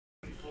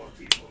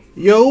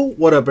Yo,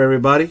 what up,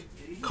 everybody?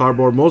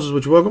 Cardboard Moses,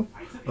 which welcome.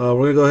 We're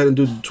gonna go ahead and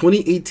do the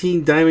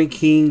 2018 Diamond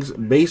Kings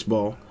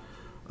baseball,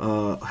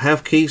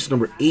 half case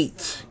number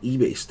 8,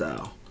 eBay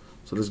style.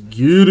 So let's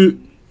get it.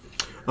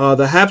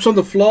 The haps on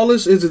the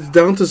flawless is it's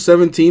down to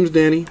 7 teams,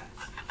 Danny.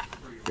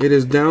 It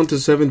is down to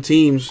 7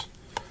 teams.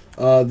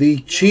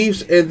 The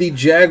Chiefs and the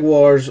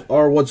Jaguars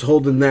are what's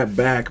holding that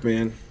back,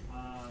 man.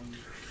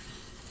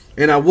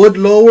 And I would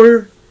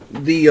lower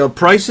the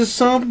prices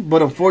some,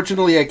 but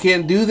unfortunately I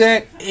can't do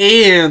that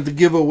and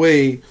give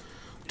away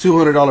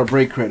 $200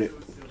 break credit.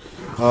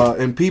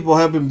 And people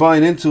have been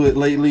buying into it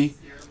lately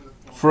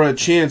for a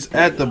chance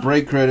at the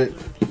break credit,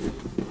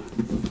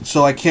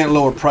 so I can't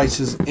lower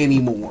prices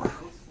anymore.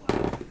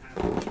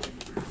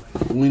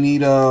 We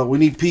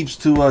need peeps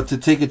to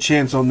take a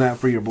chance on that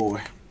for your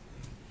boy.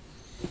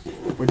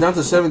 We're down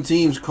to 7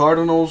 teams: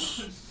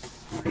 Cardinals,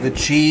 the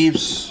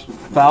Chiefs,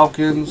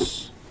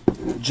 Falcons,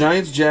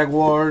 Giants,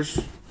 Jaguars,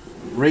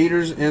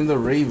 Raiders, and the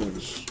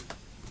Ravens.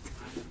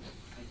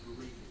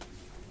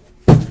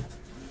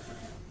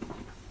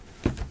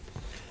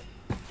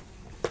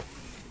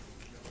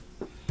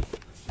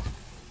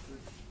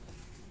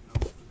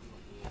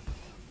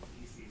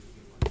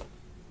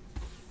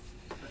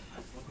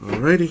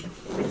 Alrighty.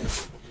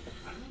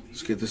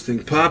 Let's get this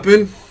thing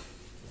popping.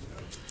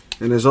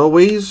 And as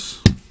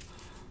always,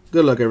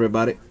 good luck,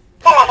 everybody.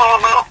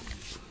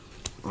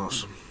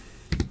 Awesome.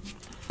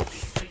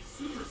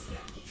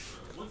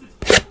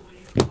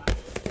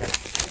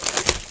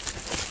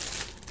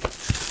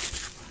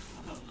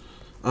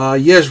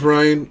 Yes,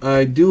 Ryan,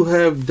 I do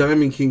have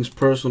Diamond Kings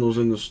personals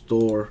in the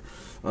store.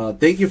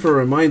 Thank you for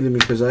reminding me,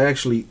 because I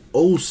actually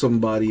owe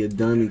somebody a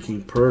Diamond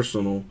King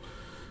personal.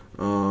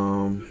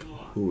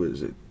 Who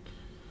is it?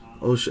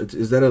 Oh, shit.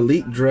 Is that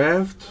Elite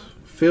Draft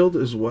filled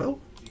as well?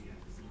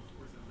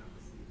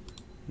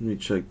 Let me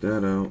check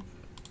that out.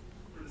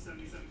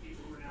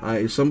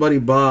 Somebody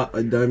bought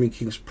a Diamond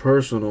Kings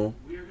personal,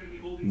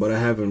 but I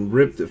haven't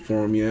ripped it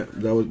for him yet.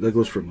 That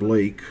goes for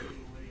Blake.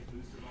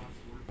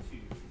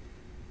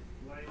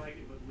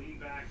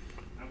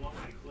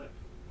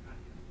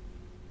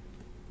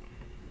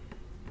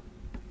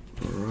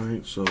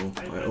 Alright, so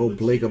I owe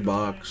Blake a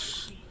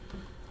box.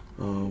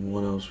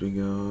 What else we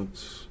got?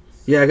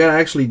 Yeah, I gotta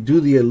actually do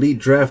the Elite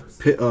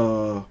Draft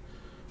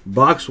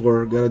box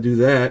work. Gotta do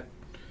that.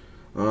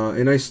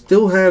 And I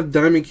still have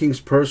Diamond Kings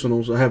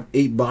personals. I have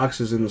 8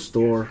 boxes in the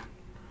store.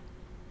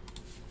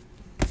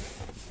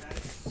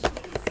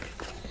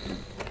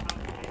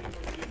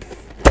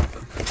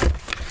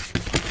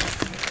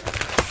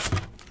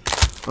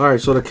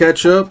 Alright, so to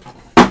catch up,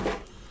 I'm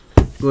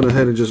going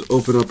ahead and just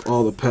open up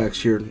all the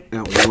packs here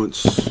at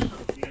once.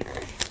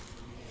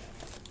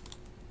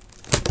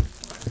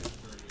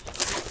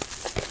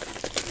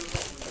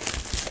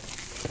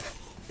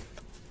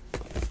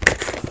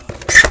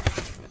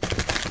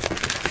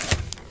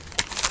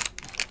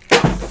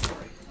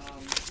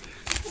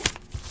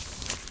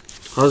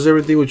 How's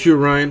everything with you,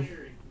 Ryan?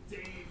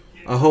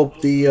 I hope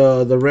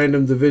the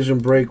random division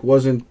break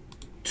wasn't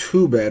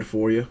too bad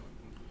for you.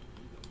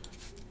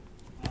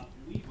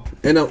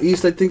 NL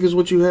East, I think, is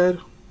what you had.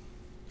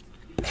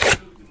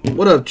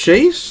 What up,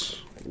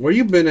 Chase? Where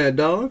you been at,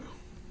 dog?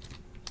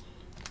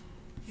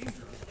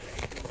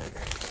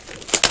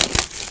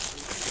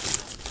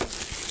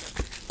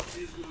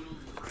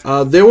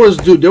 There was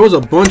a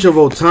bunch of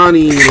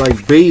Ohtani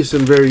like base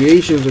and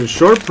variations and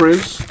short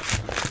prints.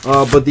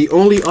 But the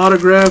only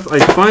autograph, I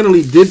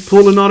finally did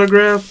pull an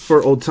autograph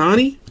for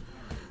Ohtani,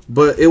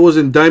 but it was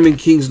in Diamond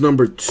Kings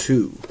number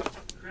 2.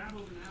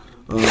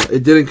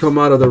 It didn't come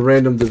out of the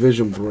random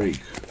division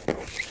break.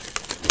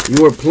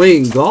 You were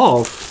playing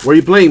golf. Were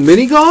you playing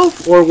mini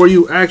golf, or were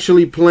you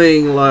actually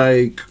playing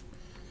like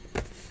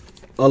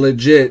a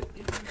legit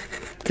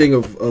thing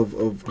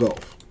of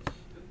golf?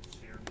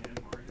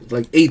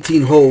 Like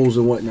 18 holes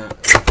and whatnot.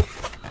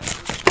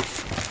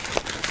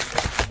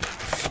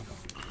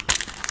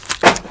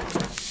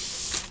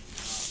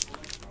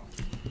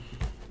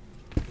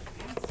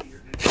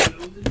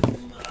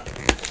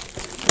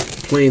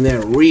 Playing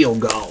that real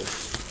golf.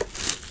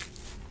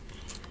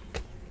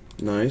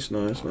 Nice,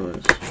 nice,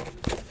 nice.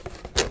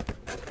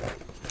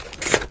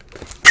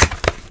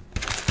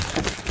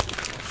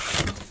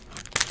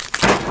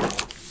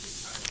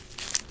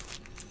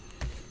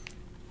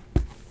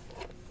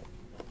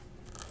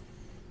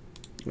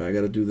 I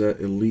gotta do that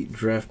Elite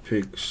Draft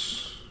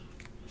Picks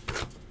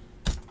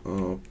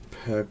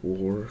pack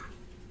war.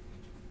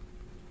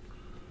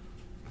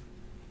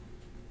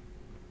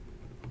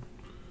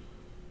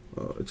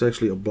 It's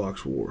actually a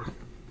box war.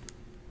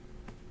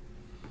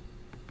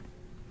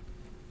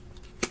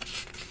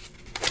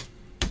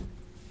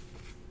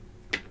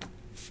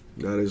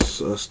 That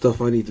is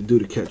stuff I need to do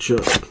to catch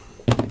up.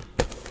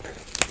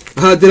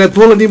 Did I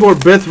pull any more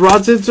Beth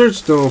Rods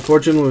inserts? No,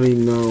 unfortunately,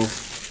 no.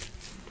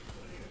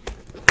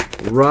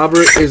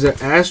 Robert is an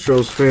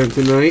Astros fan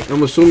tonight.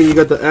 I'm assuming you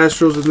got the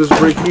Astros in this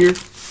break here.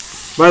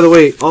 By the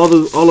way,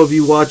 all of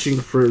you watching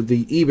for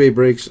the eBay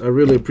breaks, I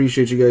really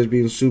appreciate you guys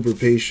being super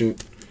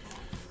patient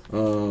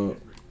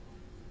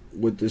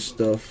with this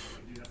stuff.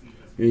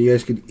 You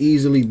guys could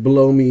easily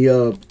blow me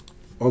up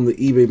on the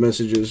eBay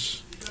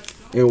messages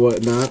and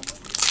whatnot,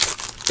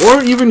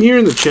 or even here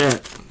in the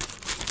chat.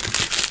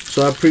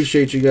 So I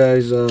appreciate you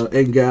guys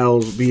and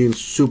gals being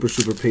super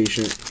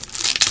patient.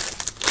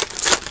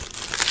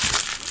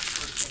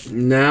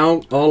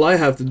 Now all I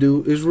have to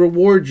do is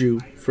reward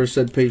you for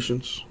said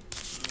patience.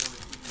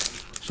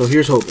 So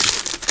here's hoping.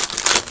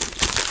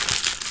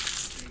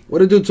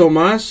 What it do,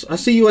 Tomas? I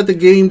see you at the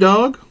game,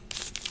 dog.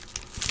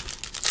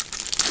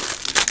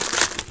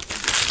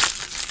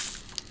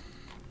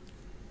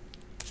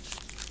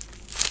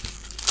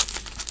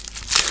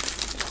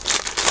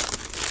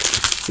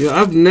 Yeah,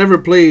 I've never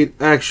played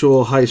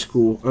actual high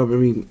school.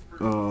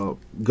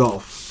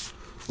 Golf.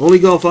 Only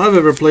golf I've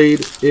ever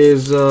played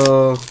is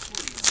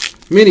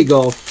mini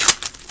golf.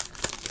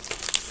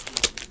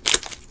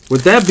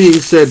 With that being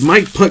said,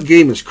 my putt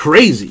game is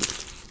crazy.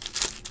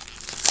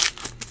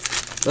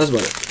 That's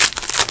about it.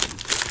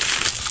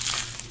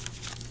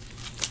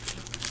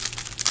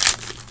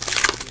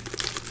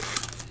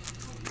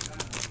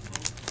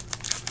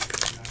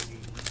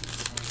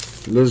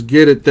 Let's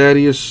get it,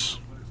 Thaddeus.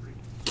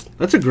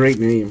 That's a great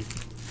name.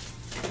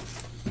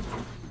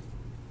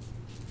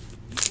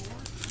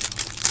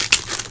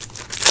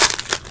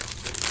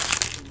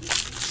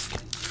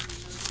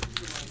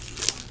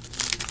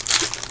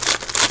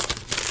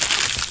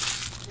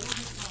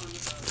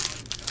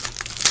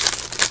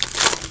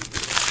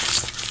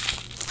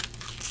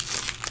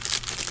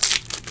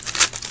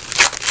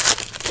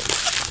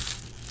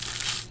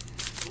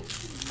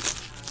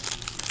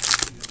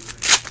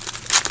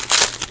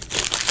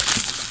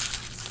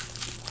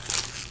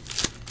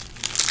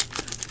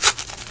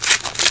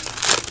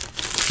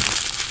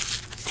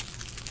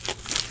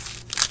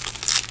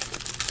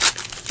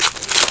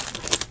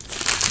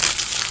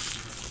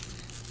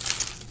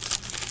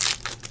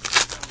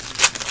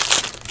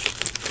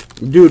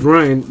 Dude,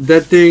 Ryan,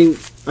 that thing,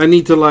 I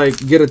need to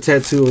like get a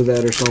tattoo of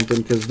that or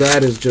something, because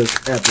that is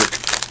just epic.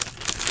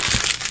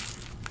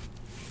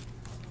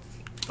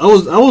 I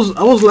was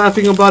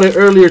laughing about it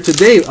earlier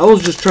today. I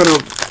was just trying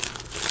to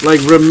like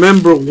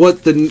remember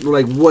what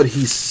what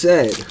he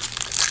said.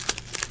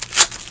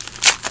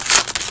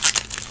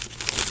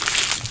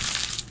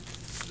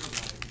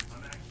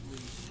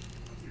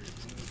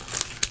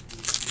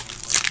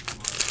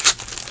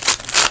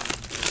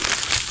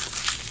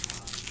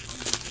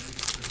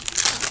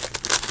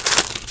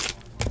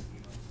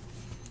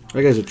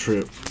 That guy's a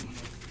trip.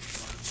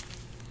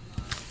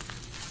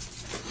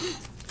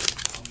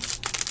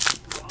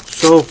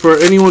 So for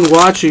anyone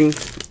watching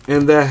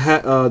and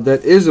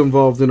that is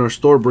involved in our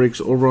store breaks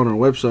over on our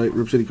website,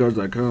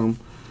 ripcitycards.com,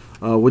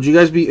 would you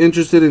guys be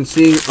interested in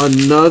seeing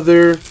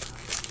another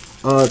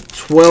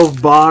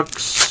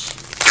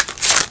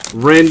 12-box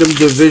random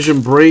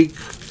division break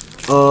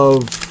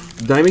of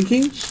Diamond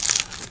Kings?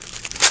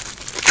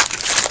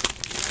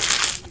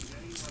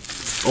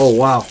 Oh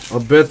wow, a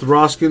Beth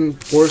Roskin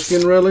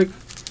foreskin relic.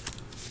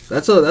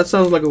 That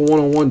sounds like a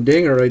one-on-one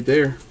dinger right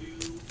there.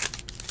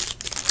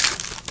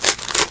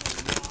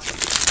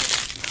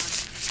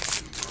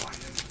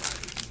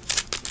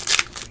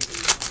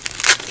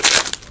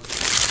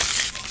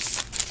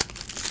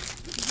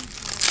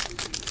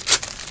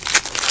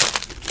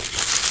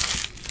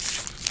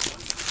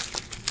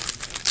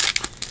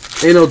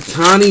 An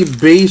Ohtani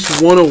base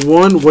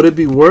 101, would it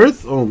be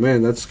worth? Oh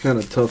man, that's kind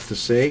of tough to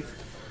say.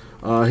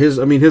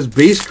 His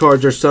base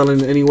cards are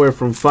selling anywhere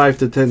from $5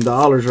 to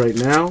 $10 right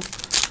now.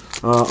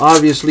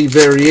 Obviously,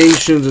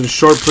 variations and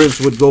short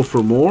prints would go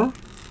for more.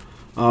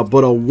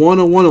 But a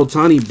 101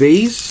 Ohtani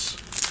base,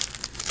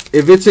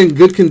 if it's in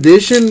good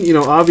condition, you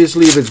know,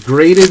 obviously if it's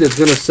graded, it's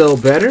gonna sell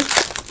better.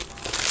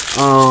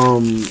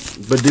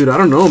 But dude, I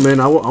don't know,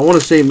 man. I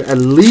want to say at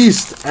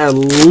least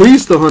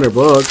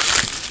 $100.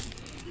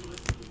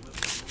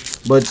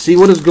 But see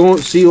what is going.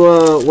 See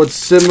what's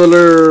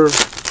similar.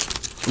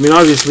 I mean,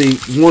 obviously,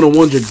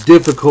 one-on-ones are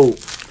difficult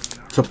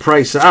to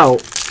price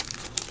out,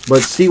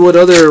 but see what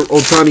other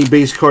Ohtani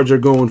base cards are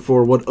going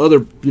for, what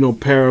other, you know,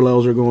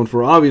 parallels are going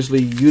for.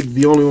 Obviously, you're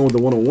the only one with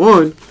the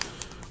 101,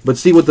 but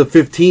see what the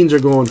 15s are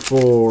going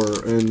for,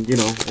 and, you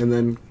know, and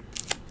then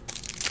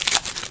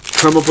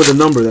come up with a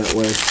number that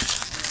way.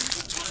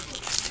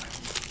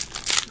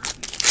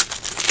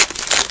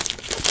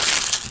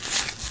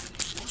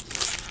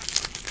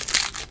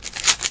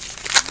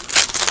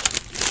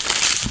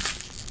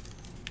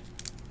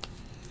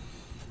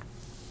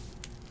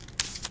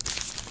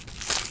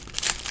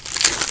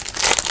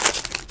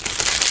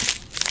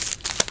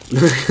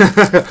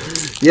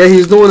 Yeah,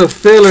 he's doing a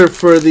filler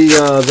for the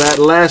that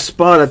last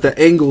spot at the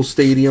Engel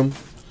Stadium.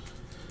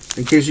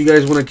 In case you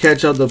guys want to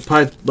catch out the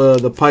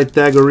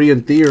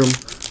Pythagorean theorem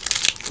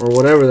or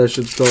whatever that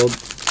shit's called.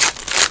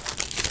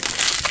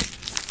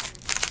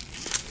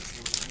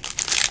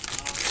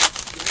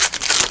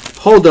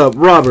 Hold up,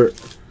 Robert.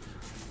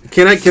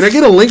 Can I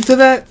get a link to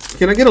that?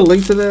 Can I get a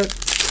link to that?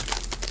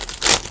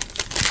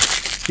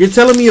 You're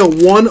telling me a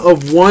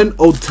 1-of-1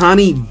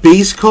 Ohtani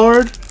base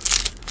card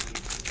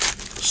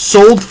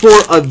sold for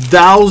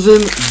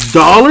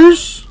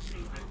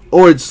 $1,000?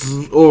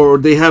 or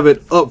they have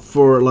it up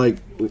for like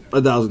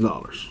 $1,000.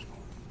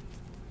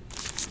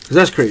 Cause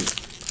that's crazy.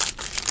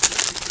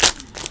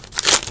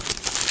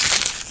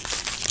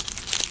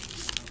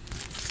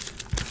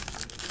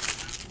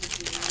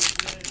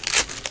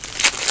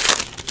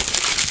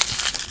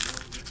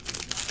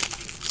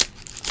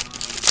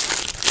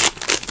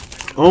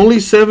 Only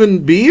 7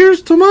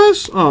 beers,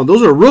 Tomas? Oh,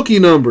 those are rookie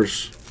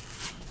numbers.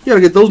 You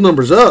gotta get those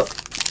numbers up.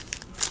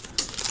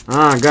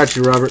 Ah, got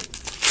you, Robert.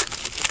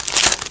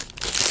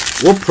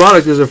 What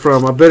product is it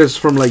from? I bet it's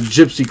from like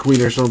Gypsy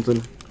Queen or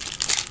something.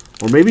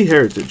 Or maybe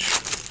Heritage.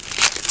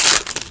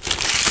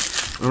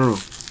 I don't know.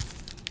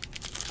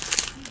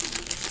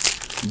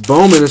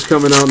 Bowman is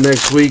coming out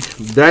next week.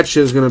 That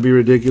shit's gonna be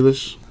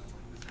ridiculous.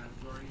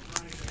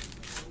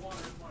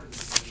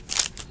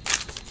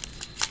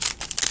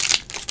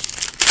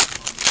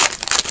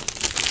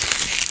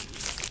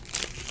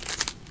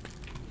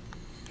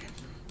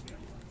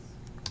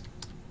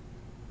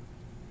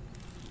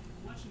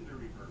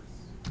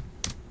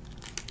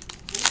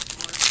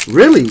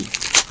 Really?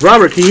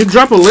 Robert, can you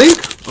drop a link?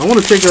 I want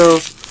to take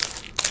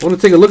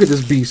a look at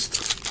this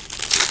beast.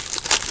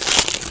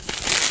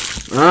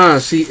 Ah,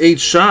 see, 8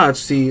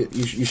 shots. See,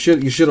 you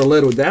should have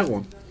led with that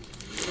one.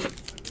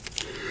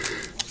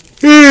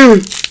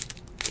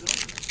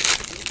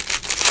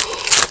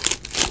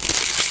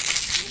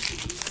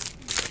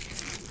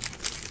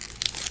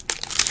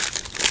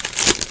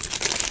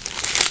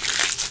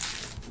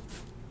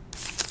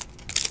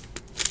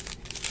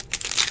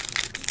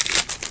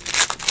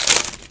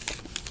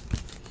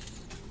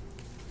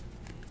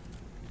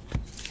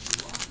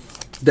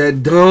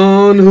 That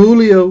Don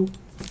Julio.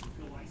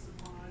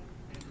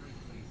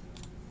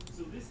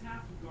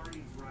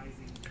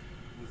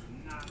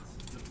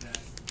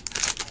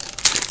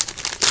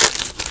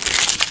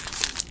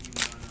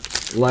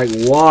 Like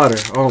water.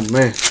 Oh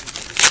man.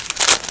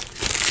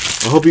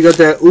 I hope you got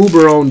that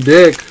Uber on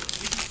deck.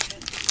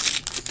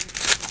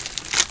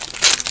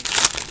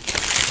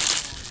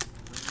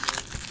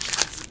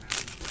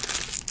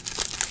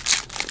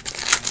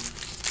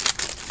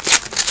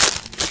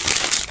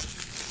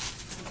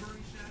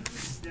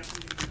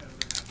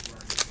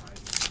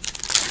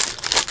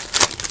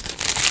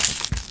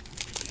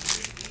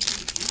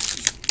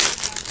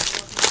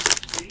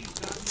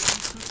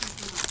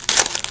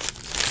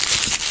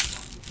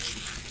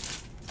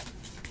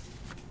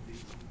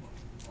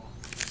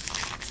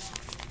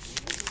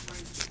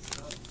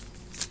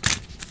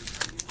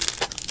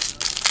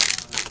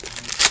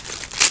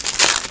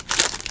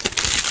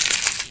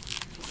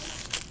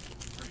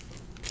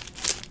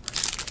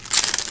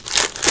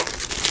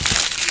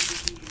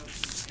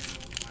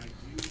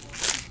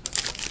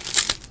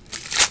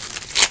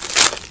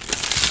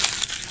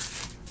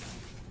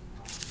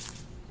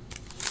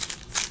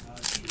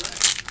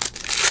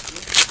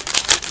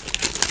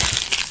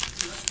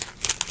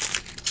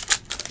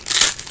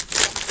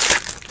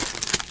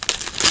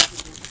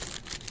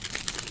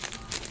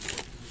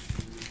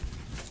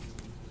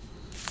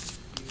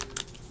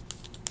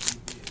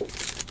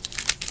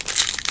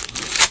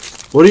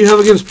 What do you have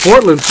against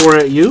Portland for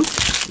at you?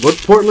 What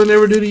Portland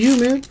ever do to you,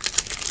 man?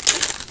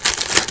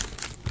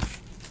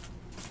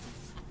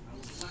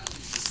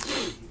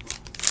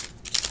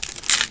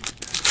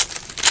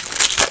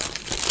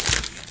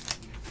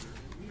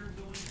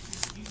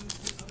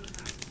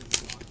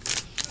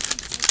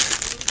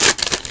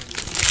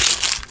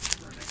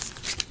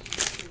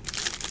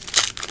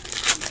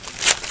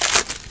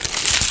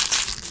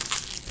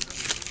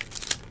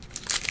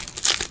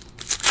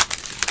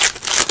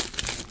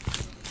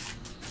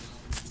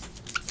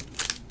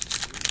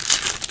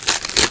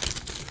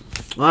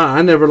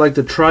 I never liked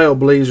the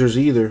Trailblazers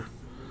either.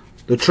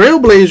 The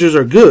Trailblazers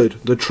are good.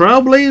 The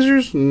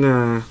Trailblazers,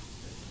 nah.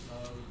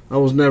 I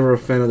was never a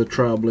fan of the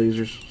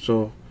Trailblazers,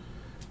 so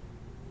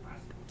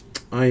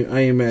I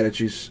ain't mad at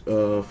you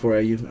for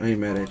you. I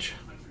ain't mad at you.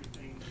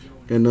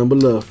 Got nothing but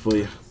love for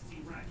you.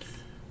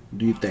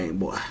 Do you think,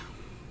 boy?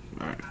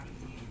 All right.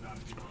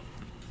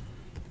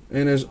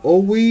 And as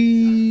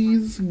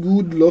always,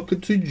 good luck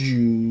to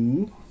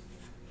you.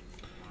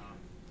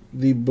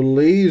 The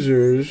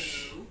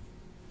Blazers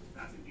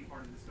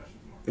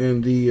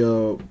and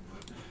the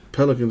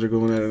Pelicans are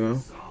going at it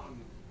now.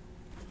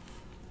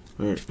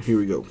 All right, here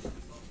we go.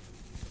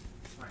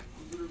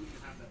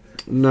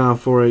 Nah,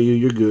 for you,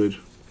 you're good.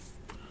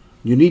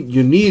 You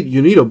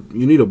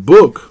need a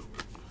book.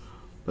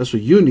 That's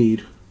what you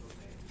need.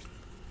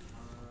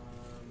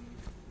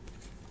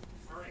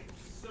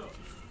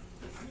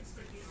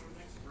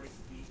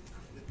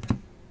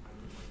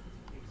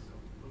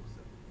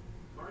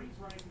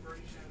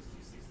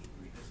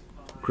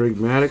 Craig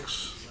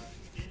Maddox,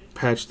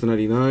 patch to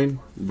 99,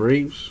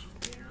 Braves.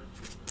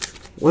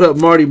 What up,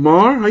 Marty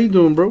Marr? How you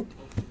doing, bro?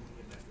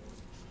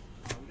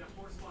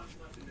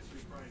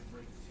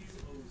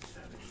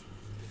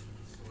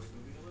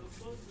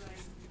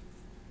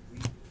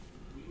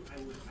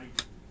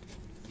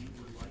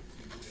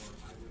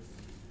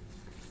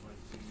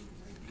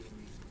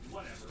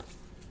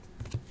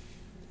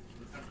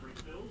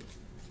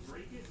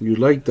 You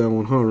like that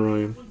one, huh,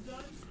 Ryan?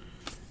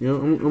 You know,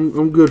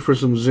 I'm good for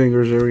some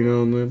zingers every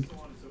now and then.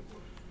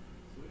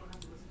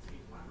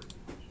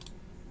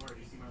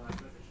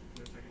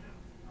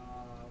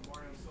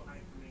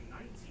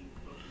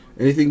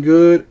 Anything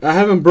good? I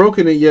haven't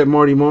broken it yet,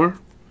 Marty Mar.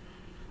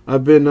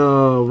 I've been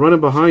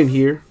running behind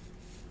here.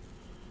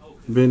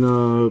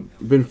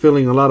 Been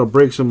filling a lot of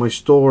breaks in my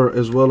store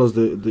as well as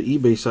the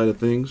eBay side of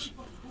things.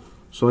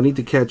 So I need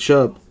to catch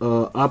up.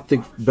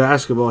 Optic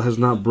Basketball has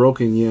not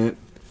broken yet.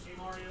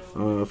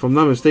 If I'm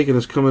not mistaken,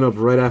 it's coming up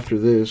right after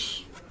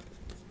this.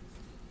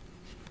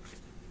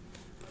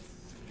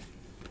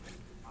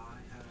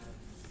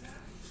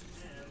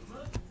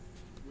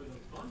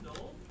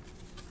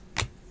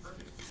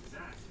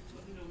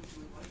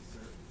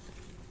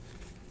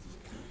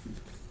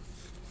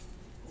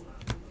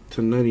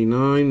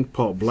 /99,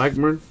 Paul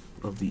Blackburn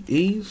of the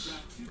A's.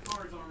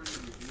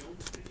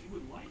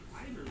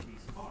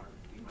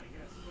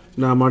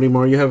 Nah, Marty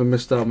Mar, you haven't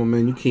missed out, my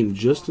man. You came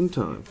just in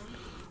time.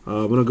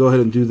 I'm going to go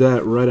ahead and do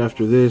that right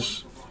after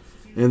this.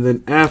 And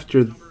then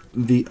after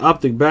the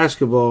Optic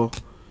Basketball,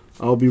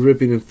 I'll be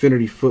ripping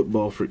Infinity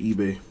Football for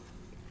eBay.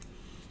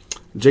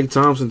 Jake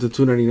Thompson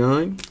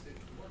 /299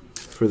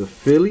 for the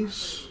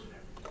Phillies.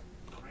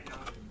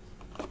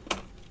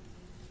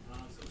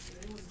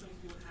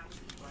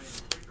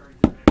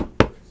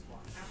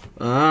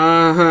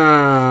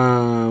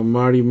 Ah,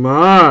 Marty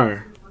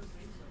Mar.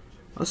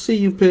 I see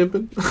you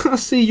pimping. I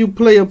see you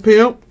play a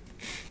pimp.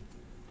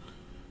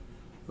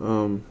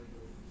 I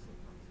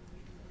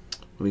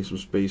need some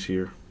space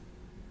here.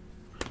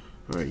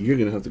 Alright, you're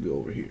going to have to go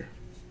over here.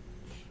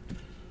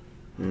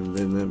 And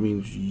then that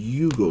means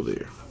you go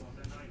there.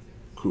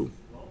 Cool.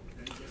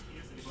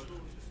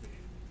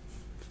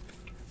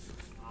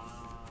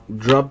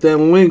 Drop that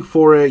link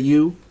for at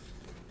you.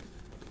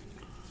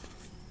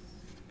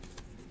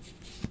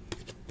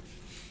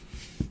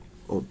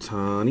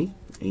 Ohtani,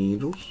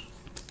 Angels.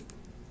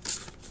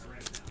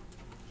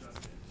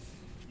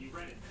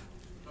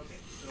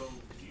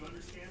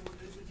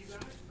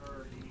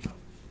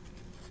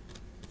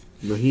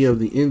 He of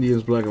the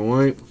Indians, black and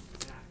white.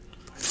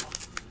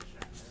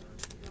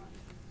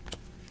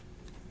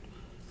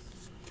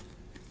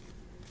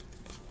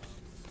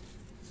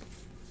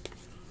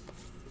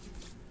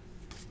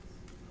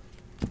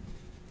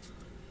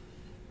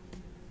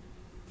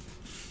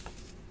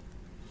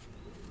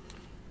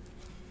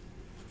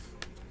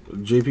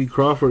 J.P.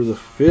 Crawford of the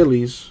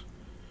Phillies,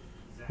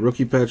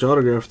 rookie patch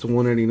autograph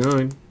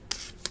 /189.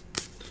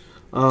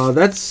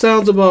 That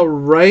sounds about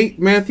right,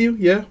 Matthew.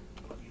 Yeah.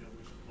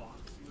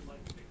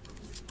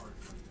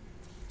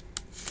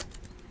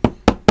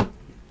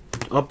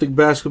 Optic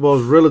Basketball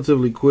is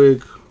relatively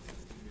quick,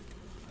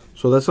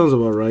 so that sounds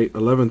about right.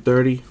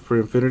 11:30 for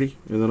Infinity,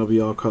 and then I'll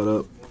be all caught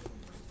up.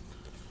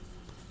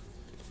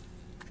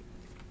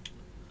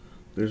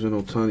 There's an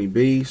Ohtani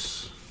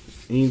base,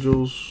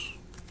 Angels.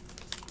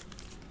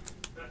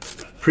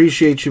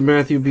 Appreciate you,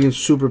 Matthew, being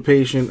super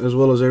patient, as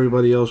well as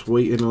everybody else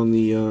waiting on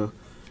the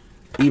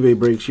eBay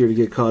breaks here to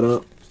get caught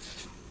up.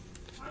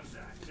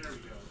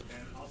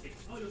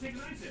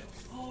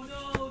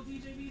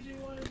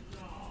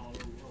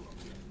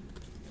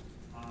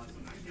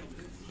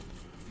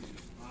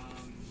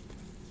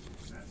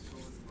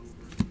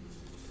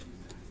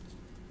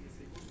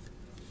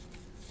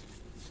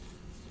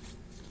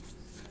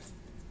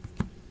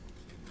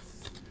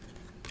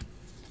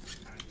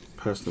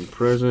 Past and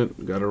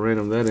present. Gotta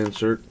random that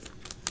insert.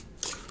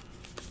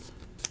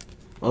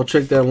 I'll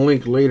check that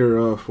link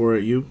later for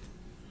you.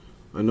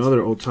 Another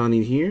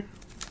Ohtani here.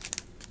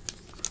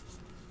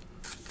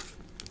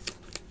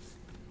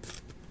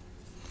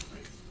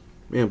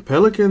 Man,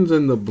 Pelicans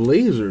and the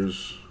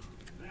Blazers.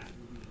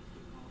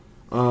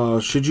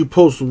 Should you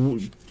post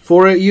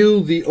for at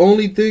you? The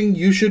only thing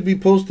you should be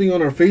posting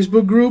on our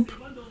Facebook group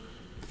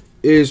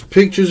is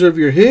pictures of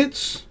your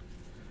hits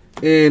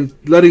and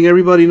letting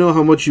everybody know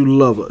how much you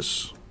love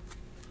us.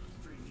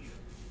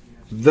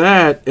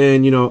 That,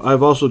 and you know,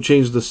 I've also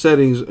changed the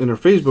settings in our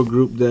Facebook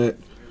group that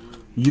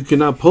you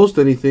cannot post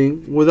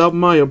anything without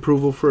my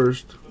approval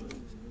first.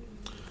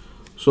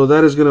 So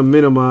that is going to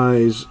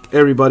minimize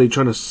everybody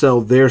trying to sell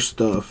their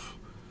stuff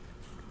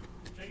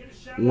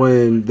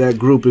when that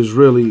group is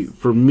really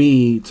for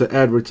me to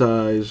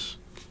advertise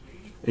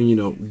and, you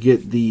know,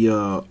 get the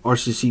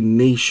RCC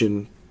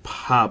Nation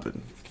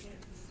popping.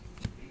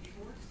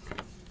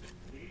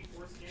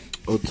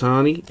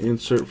 Ohtani,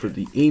 insert for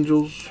the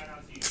Angels.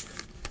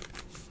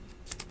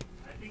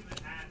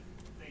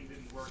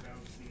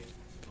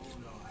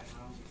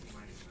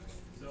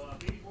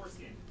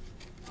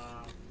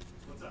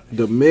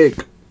 The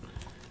Mick,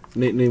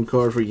 nickname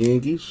card for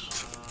Yankees.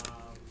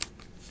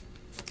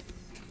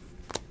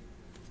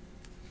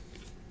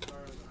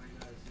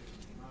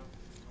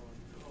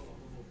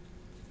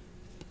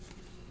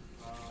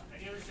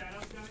 Any other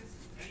shout-outs, guys?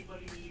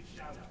 Anybody need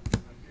shout-outs?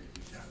 I'm here to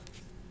do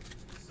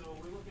shout-outs. So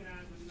we're looking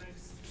at the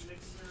next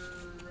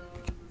mixer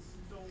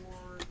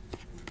store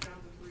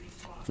down to 3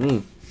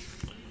 spots.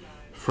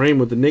 Frame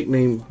with the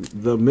nickname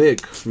The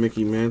Mick,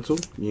 Mickey Mantle,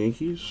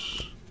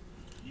 Yankees.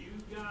 You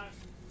got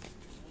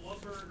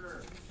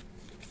Wahlberger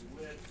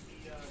with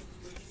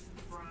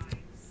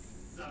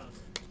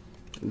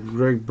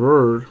Greg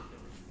Bird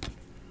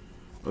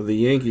of the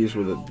Yankees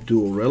with a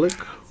dual relic.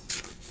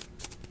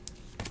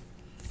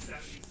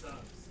 70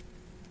 subs.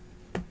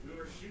 We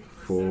were shooting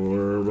for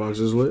 4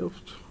 boxes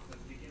left. at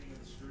the beginning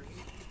of the stream.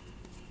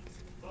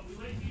 But we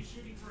might be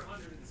shooting for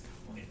 100 at this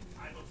point.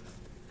 I don't know.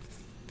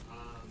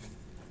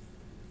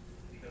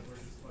 Because we're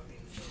just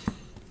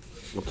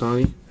fucking.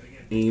 Otani,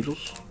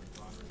 Angels.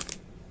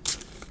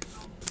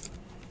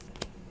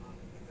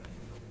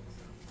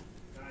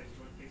 Guys,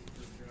 join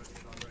Facebook group if you're not in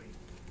it already.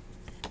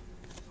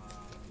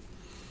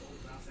 Told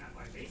about that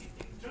by Baby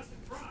King. Justin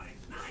Fry.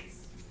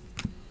 Nice!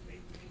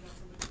 Baby King got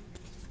something.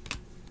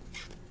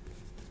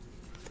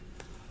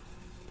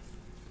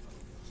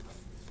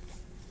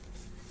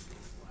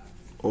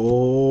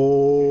 Oh,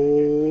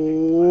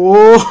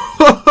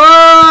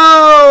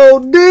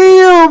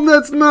 damn,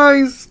 that's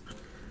nice.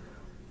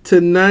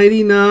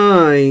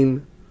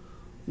 /99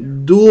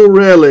 dual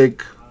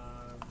relic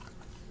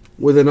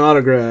with an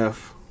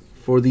autograph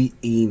for the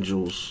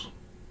Angels.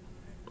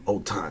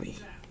 Otani.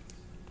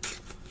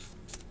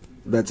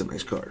 That's a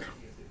nice card.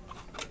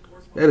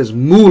 That is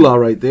moolah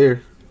right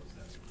there.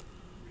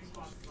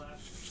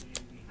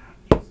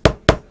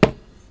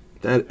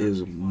 That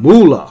is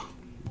moolah.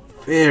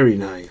 Very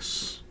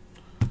nice.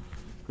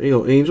 There you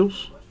go,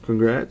 Angels.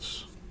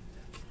 Congrats.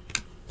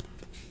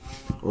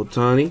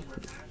 Otani.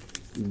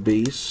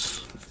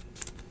 Base.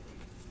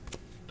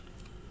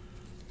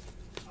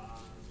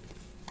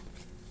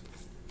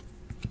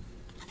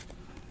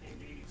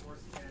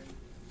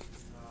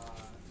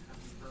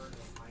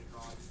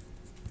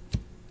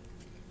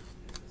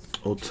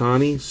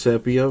 Otani,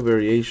 Sepia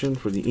variation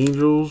for the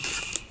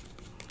Angels.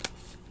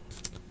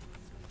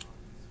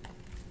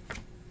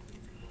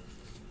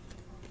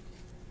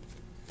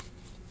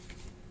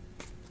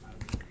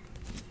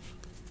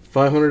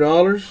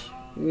 $500?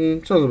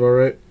 Sounds about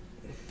right.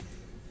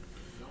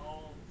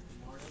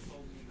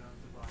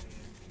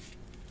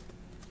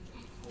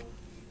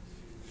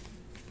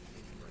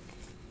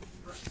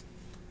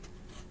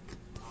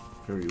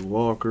 Harry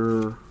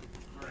Walker.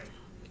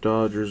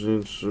 Dodgers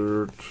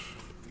insert.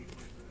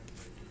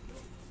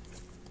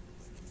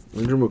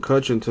 Andrew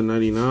McCutchen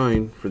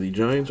 /99 for the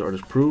Giants.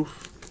 Artist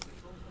proof.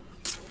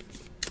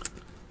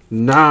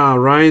 Nah,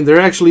 Ryan, they're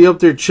actually up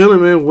there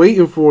chilling, man,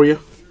 waiting for you.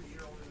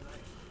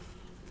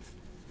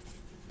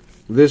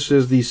 This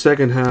is the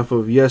second half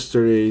of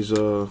yesterday's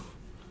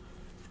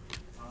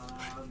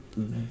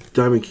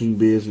Diamond King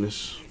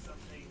business.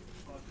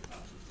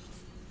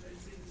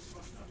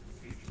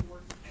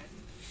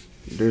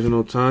 There's an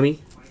Otani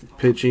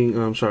pitching.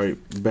 I'm sorry,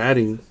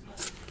 batting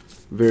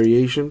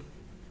variation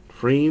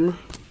frame.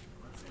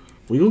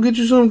 We gonna get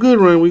you something good,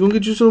 Ryan. We gonna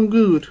get you something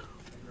good.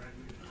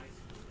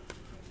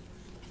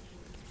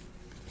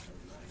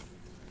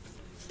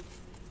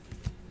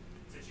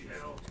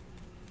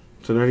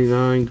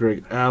 /99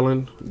 Greg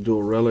Allen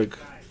dual relic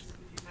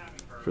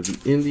for the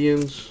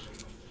Indians.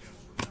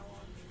 I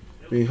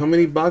mean, how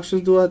many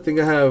boxes do I think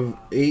I have?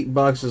 8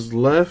 boxes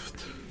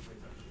left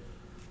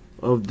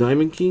of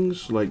Diamond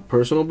Kings, like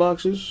personal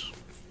boxes.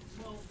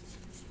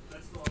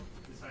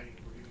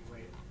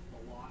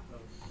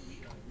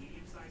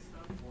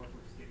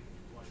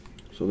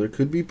 So there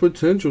could be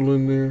potential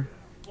in there.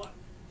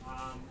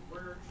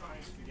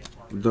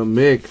 The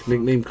Mick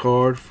nickname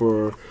card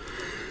for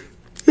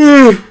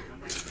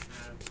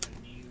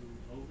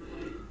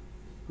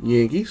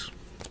Yankees.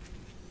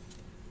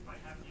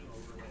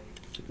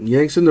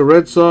 Yanks and the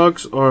Red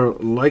Sox are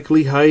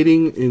likely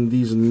hiding in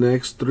these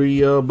next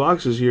 3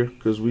 boxes here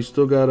because we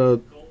still got a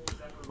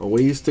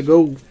ways to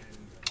go.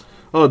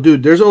 Oh,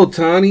 dude, there's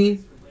Otani.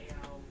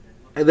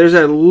 And there's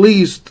at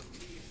least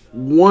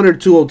 1 or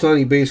 2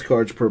 Otani base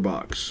cards per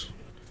box.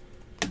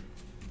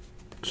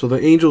 So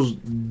the Angels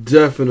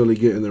definitely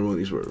getting their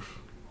money's worth.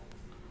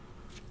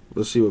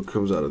 Let's see what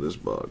comes out of this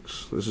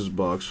box. This is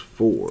box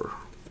 4.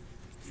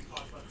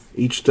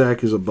 Each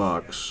stack is a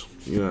box.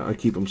 Yeah, I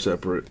keep them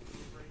separate.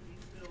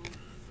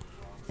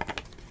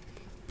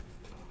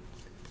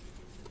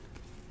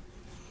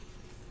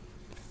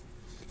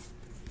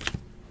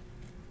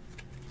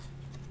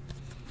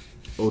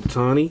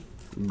 Otani,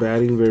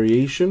 batting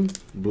variation,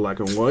 black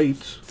and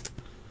white,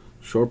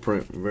 short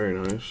print, very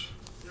nice.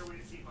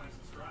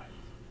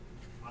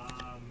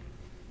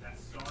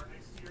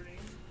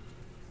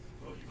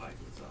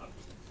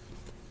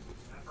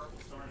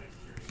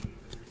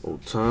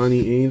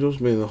 Otani Angels,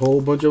 man, a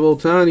whole bunch of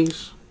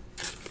Otanis.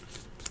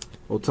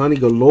 Otani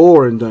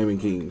galore in Diamond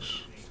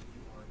Kings.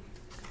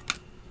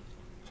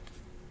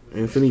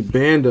 Anthony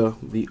Banda,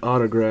 the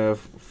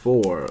autograph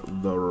for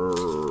the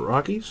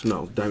Rockies?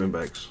 No,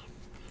 Diamondbacks.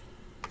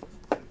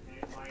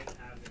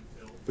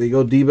 There you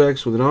go,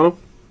 D-backs with an auto.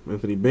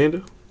 Anthony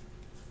Banda.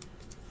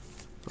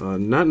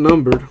 Not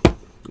numbered.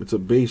 It's a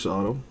base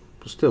auto,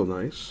 but still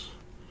nice.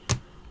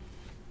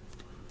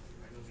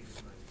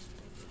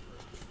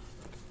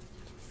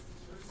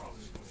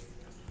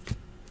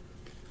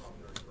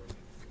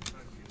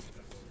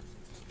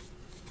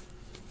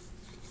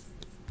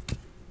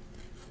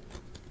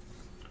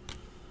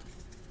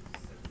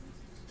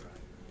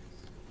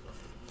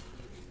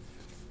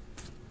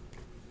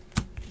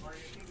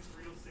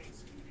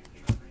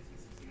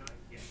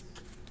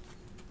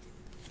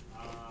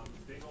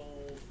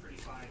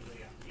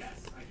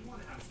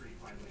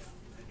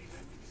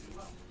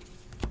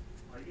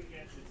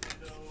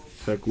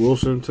 Heck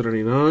Wilson to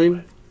 99.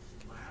 Labo?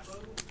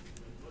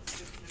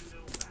 What's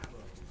Nintendo Labo?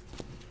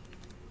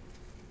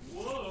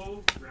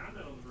 Whoa! Ground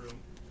out of the room.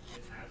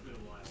 It has been a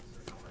while,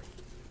 sir.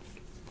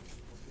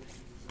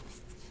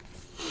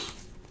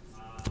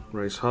 Alright.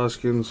 Rice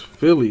Hoskins,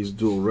 Phillies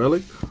dual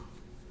relic.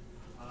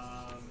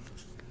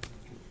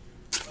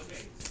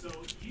 Okay, so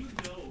you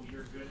know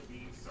you're good at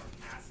being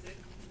sarcastic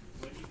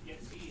when you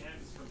get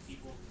DMs from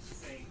people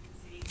saying,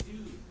 hey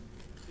dude,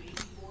 baby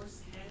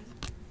foreskin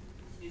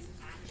is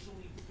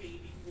actually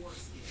baby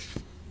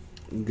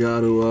foreskin.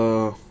 Got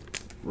to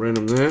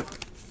random that.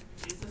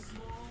 Is a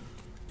small?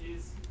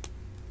 Is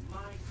my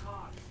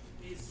cock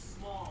is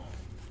small.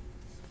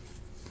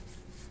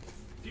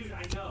 Dude,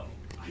 I know.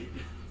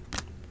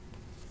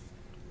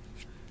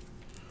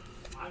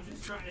 I'm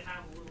just trying to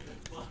have a little bit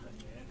of fun,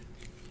 man.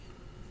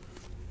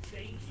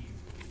 Thank you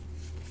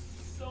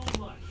so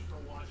much for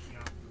watching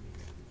out for me.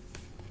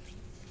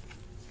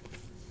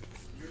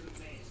 You're the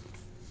man.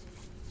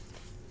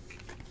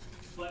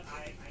 But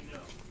I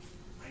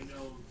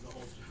know the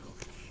whole joke.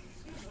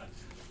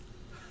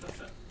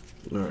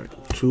 Alright,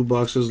 2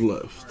 boxes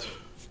left.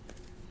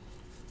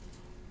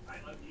 I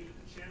unmuted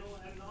the channel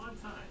at an odd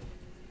time.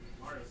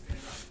 Mario, stand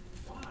up.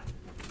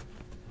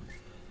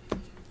 Why?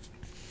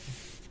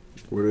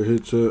 Where the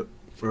hits at?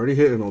 Already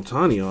hit an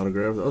Ohtani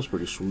autograph. That was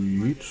pretty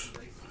sweet. Yes.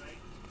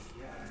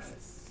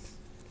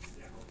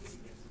 Yeah, hopefully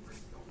we get some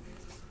race going, man.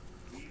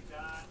 We've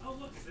got, oh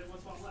look, there's one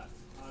spot left.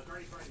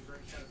 Gardy Friday,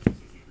 Greg Shadow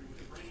 263 with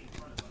the rain in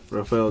front of us.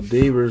 Rafael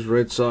Devers,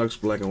 Red Sox,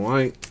 black and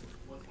white.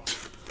 One spot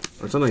left.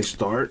 That's a nice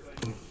start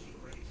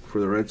for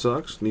the Red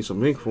Sox. Need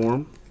some ink for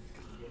them.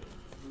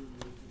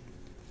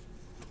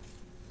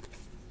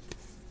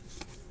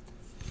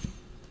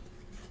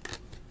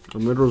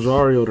 Ahmed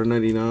Rosario to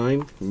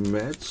 99,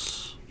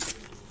 Mets.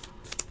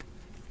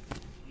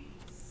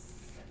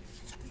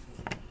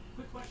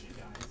 Quick question,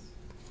 guys.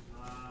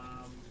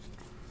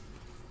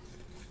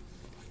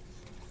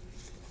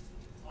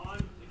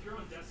 If you're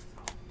on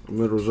desktop,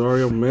 Ahmed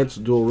Rosario, Mets,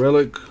 dual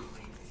relic.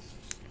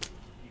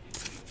 you can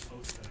see the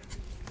post that I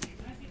make. Do you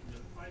guys get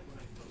notified when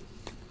I post?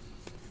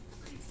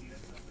 Or you see that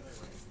stuff that I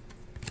write?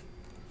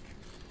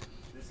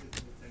 This is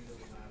Nintendo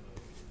Labo.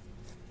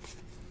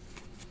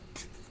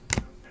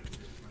 Sounds kind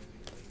of weird. Reminds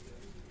me of like,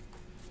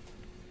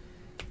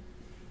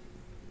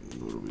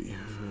 What do we have?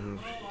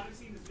 oh, I've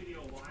seen this video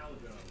a while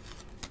ago.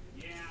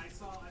 Yeah, I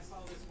saw this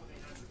when they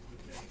had this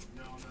thing.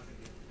 No, I'm not gonna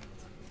get Nintendo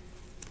Labo.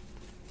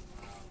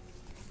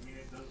 I mean,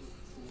 it does look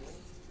cool,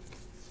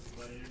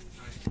 but it is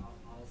kind of,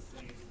 I'll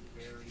say it's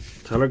very,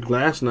 Tyler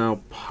Glass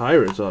now,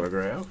 Pirates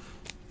autograph.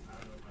 I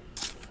don't know if I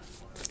can go that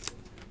far.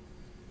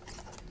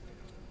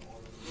 All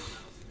those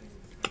mouse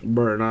things.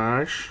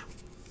 Bernash.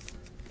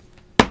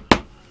 I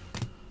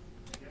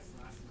guess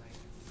last night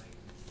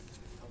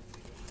helped me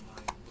with my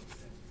mind for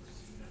sense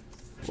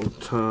for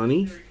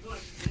Ohtani. There you go,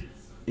 like this.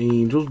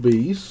 Angels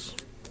base.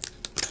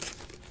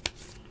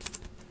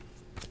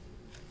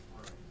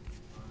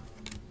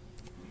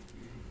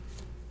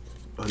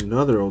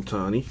 Another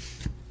Ohtani.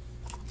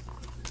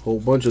 Whole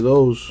bunch of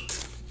those.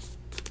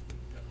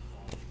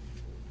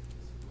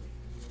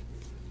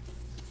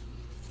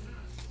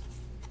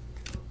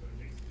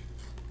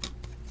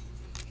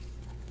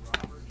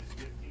 Robert just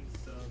gifting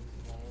subs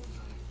all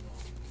night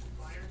long.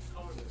 Fire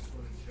color this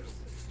one and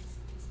Joseph.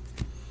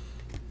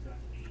 Got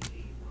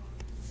 88 wrong.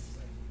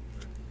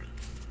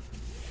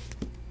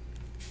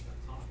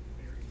 Got top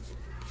very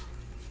low.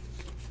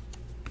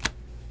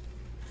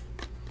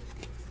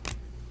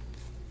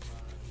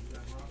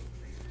 Got Robert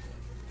Trader.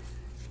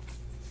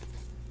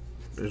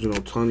 There's an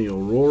Ohtani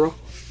Aurora.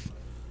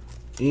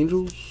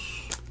 Angels.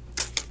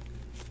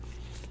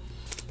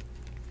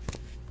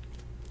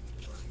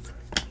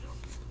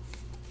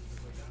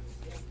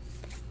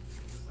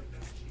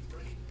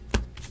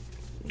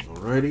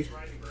 Alrighty.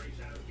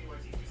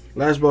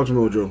 Last box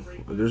mojo.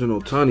 There's an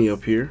Ohtani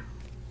up here.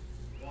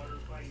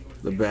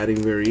 The batting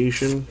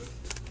variation.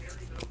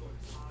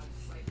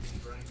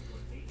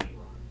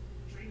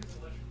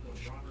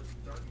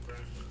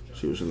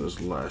 See what's in this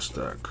last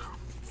stack.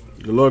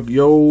 Good luck,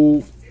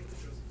 yo.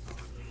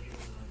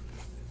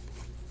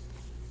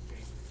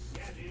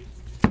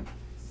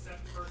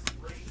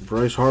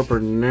 Bryce Harper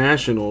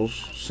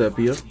Nationals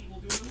Sepia.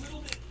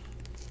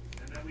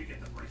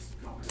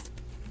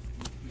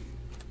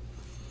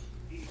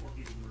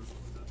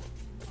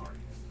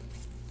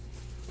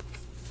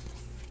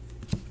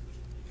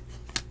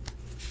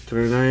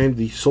 '39,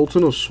 the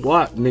Sultan of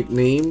SWAT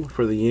nickname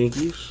for the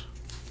Yankees.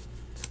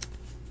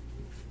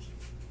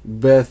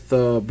 Beth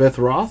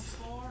Roth.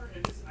 I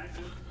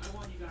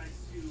want you guys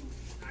to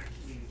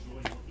actually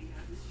enjoy looking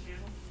at this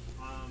channel.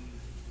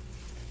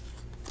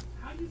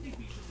 How do you think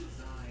we should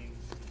design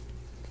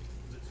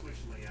the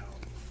Twitch layout?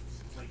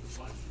 Like the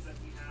buttons that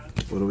we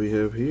have? What do we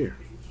have here?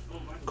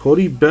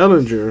 Cody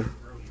Bellinger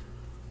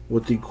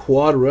with the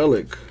quad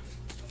relic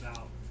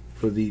About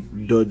for the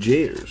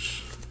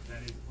Dodgers.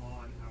 that is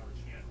on our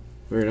channel.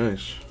 Very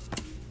nice.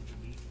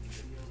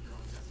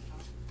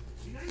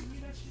 Do you guys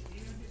read that shit? Do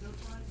you guys get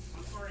notified?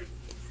 I'm sorry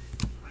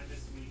I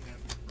missed meeting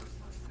after the first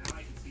time. Now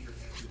I can see your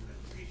answers and I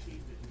appreciate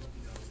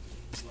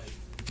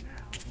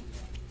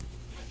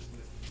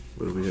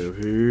What do we have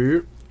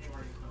here?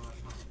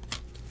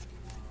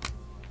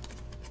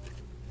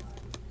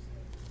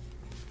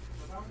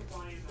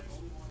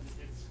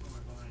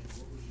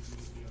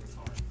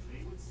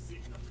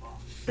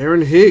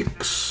 Aaron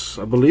Hicks.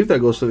 I believe that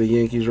goes to the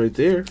Yankees right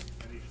there.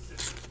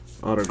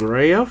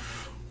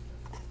 Autograph.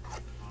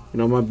 You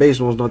know, my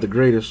baseball's not the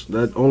greatest.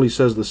 That only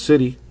says the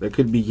city. That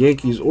could be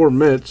Yankees or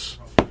Mets.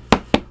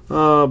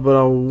 But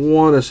I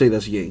want to say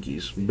that's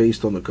Yankees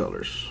based on the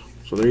colors.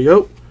 So there you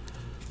go.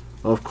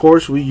 Of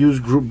course, we use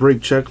group break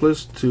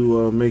checklist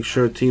to make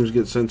sure teams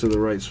get sent to the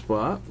right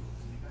spot.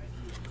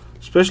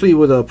 Especially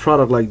with a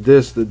product like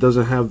this that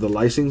doesn't have the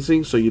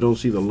licensing, so you don't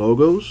see the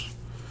logos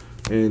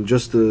and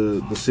just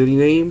the city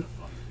name.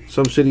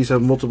 Some cities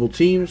have multiple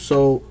teams,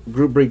 so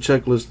group break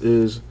checklist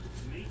is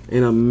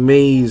an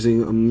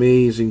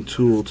amazing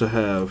tool to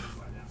have.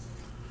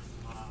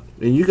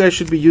 And you guys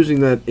should be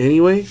using that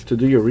anyway to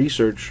do your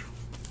research.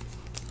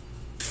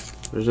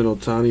 There's an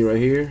Ohtani right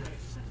here.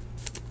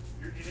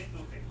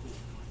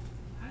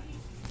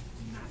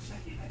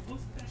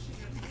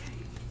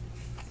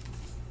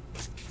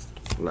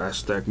 Last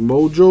stack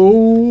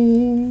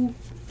mojo.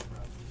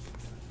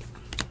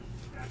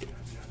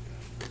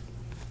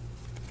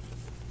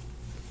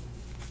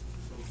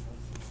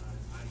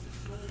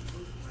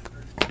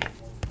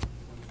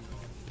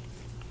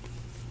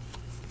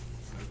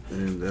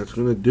 And that's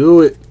going to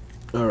do it.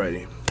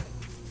 Alrighty.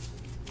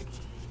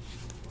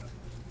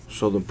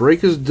 So the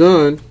break is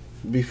done.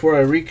 Before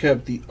I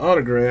recap the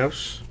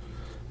autographs,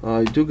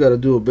 I do got to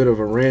do a bit of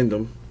a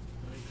random.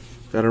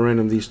 Got to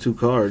random these two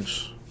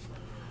cards.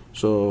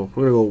 So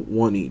we're going to go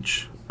one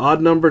each.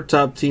 Odd number,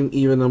 top team,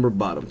 even number,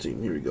 bottom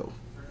team. Here we go.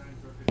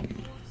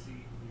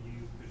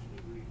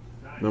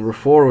 Number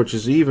 4, which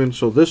is even.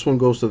 So this one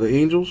goes to the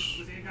Angels.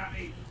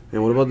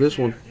 And what about this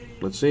one?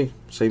 Let's see.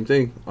 Same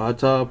thing. Odd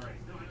top,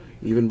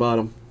 even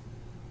bottom.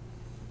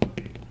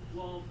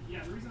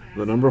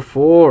 The number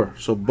 4.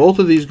 So both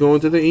of these go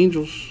into the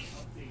Angels.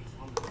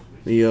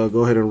 Let me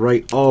go ahead and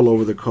write all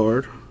over the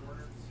card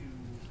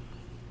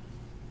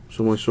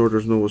so my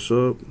sorters know what's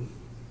up.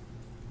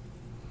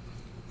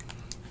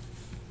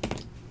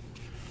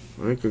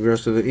 Alright,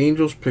 congrats to the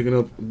Angels picking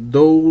up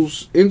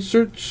those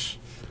inserts.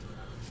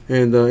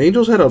 And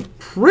Angels had a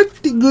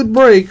pretty good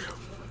break.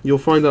 You'll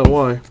find out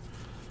why.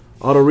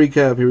 Auto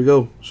recap, here we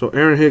go. So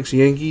Aaron Hicks,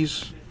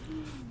 Yankees.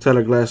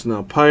 Tyler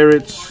Glasnow,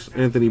 Pirates.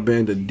 Anthony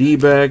Banda,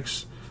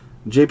 D-backs.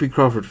 J.P.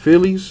 Crawford,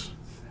 Phillies.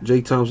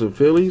 Jake Thompson,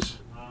 Phillies.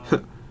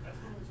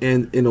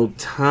 And an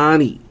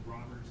Ohtani.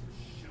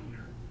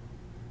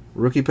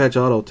 Rookie patch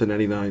auto,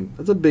 1099.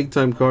 That's a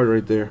big-time card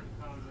right there.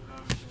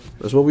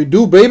 That's what we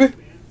do, baby.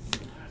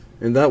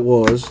 And that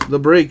was the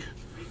break.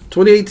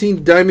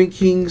 2018 Diamond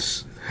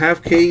Kings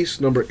half case,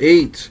 number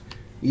 8.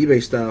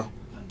 eBay style.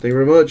 Thank you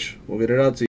very much. We'll get it out to you.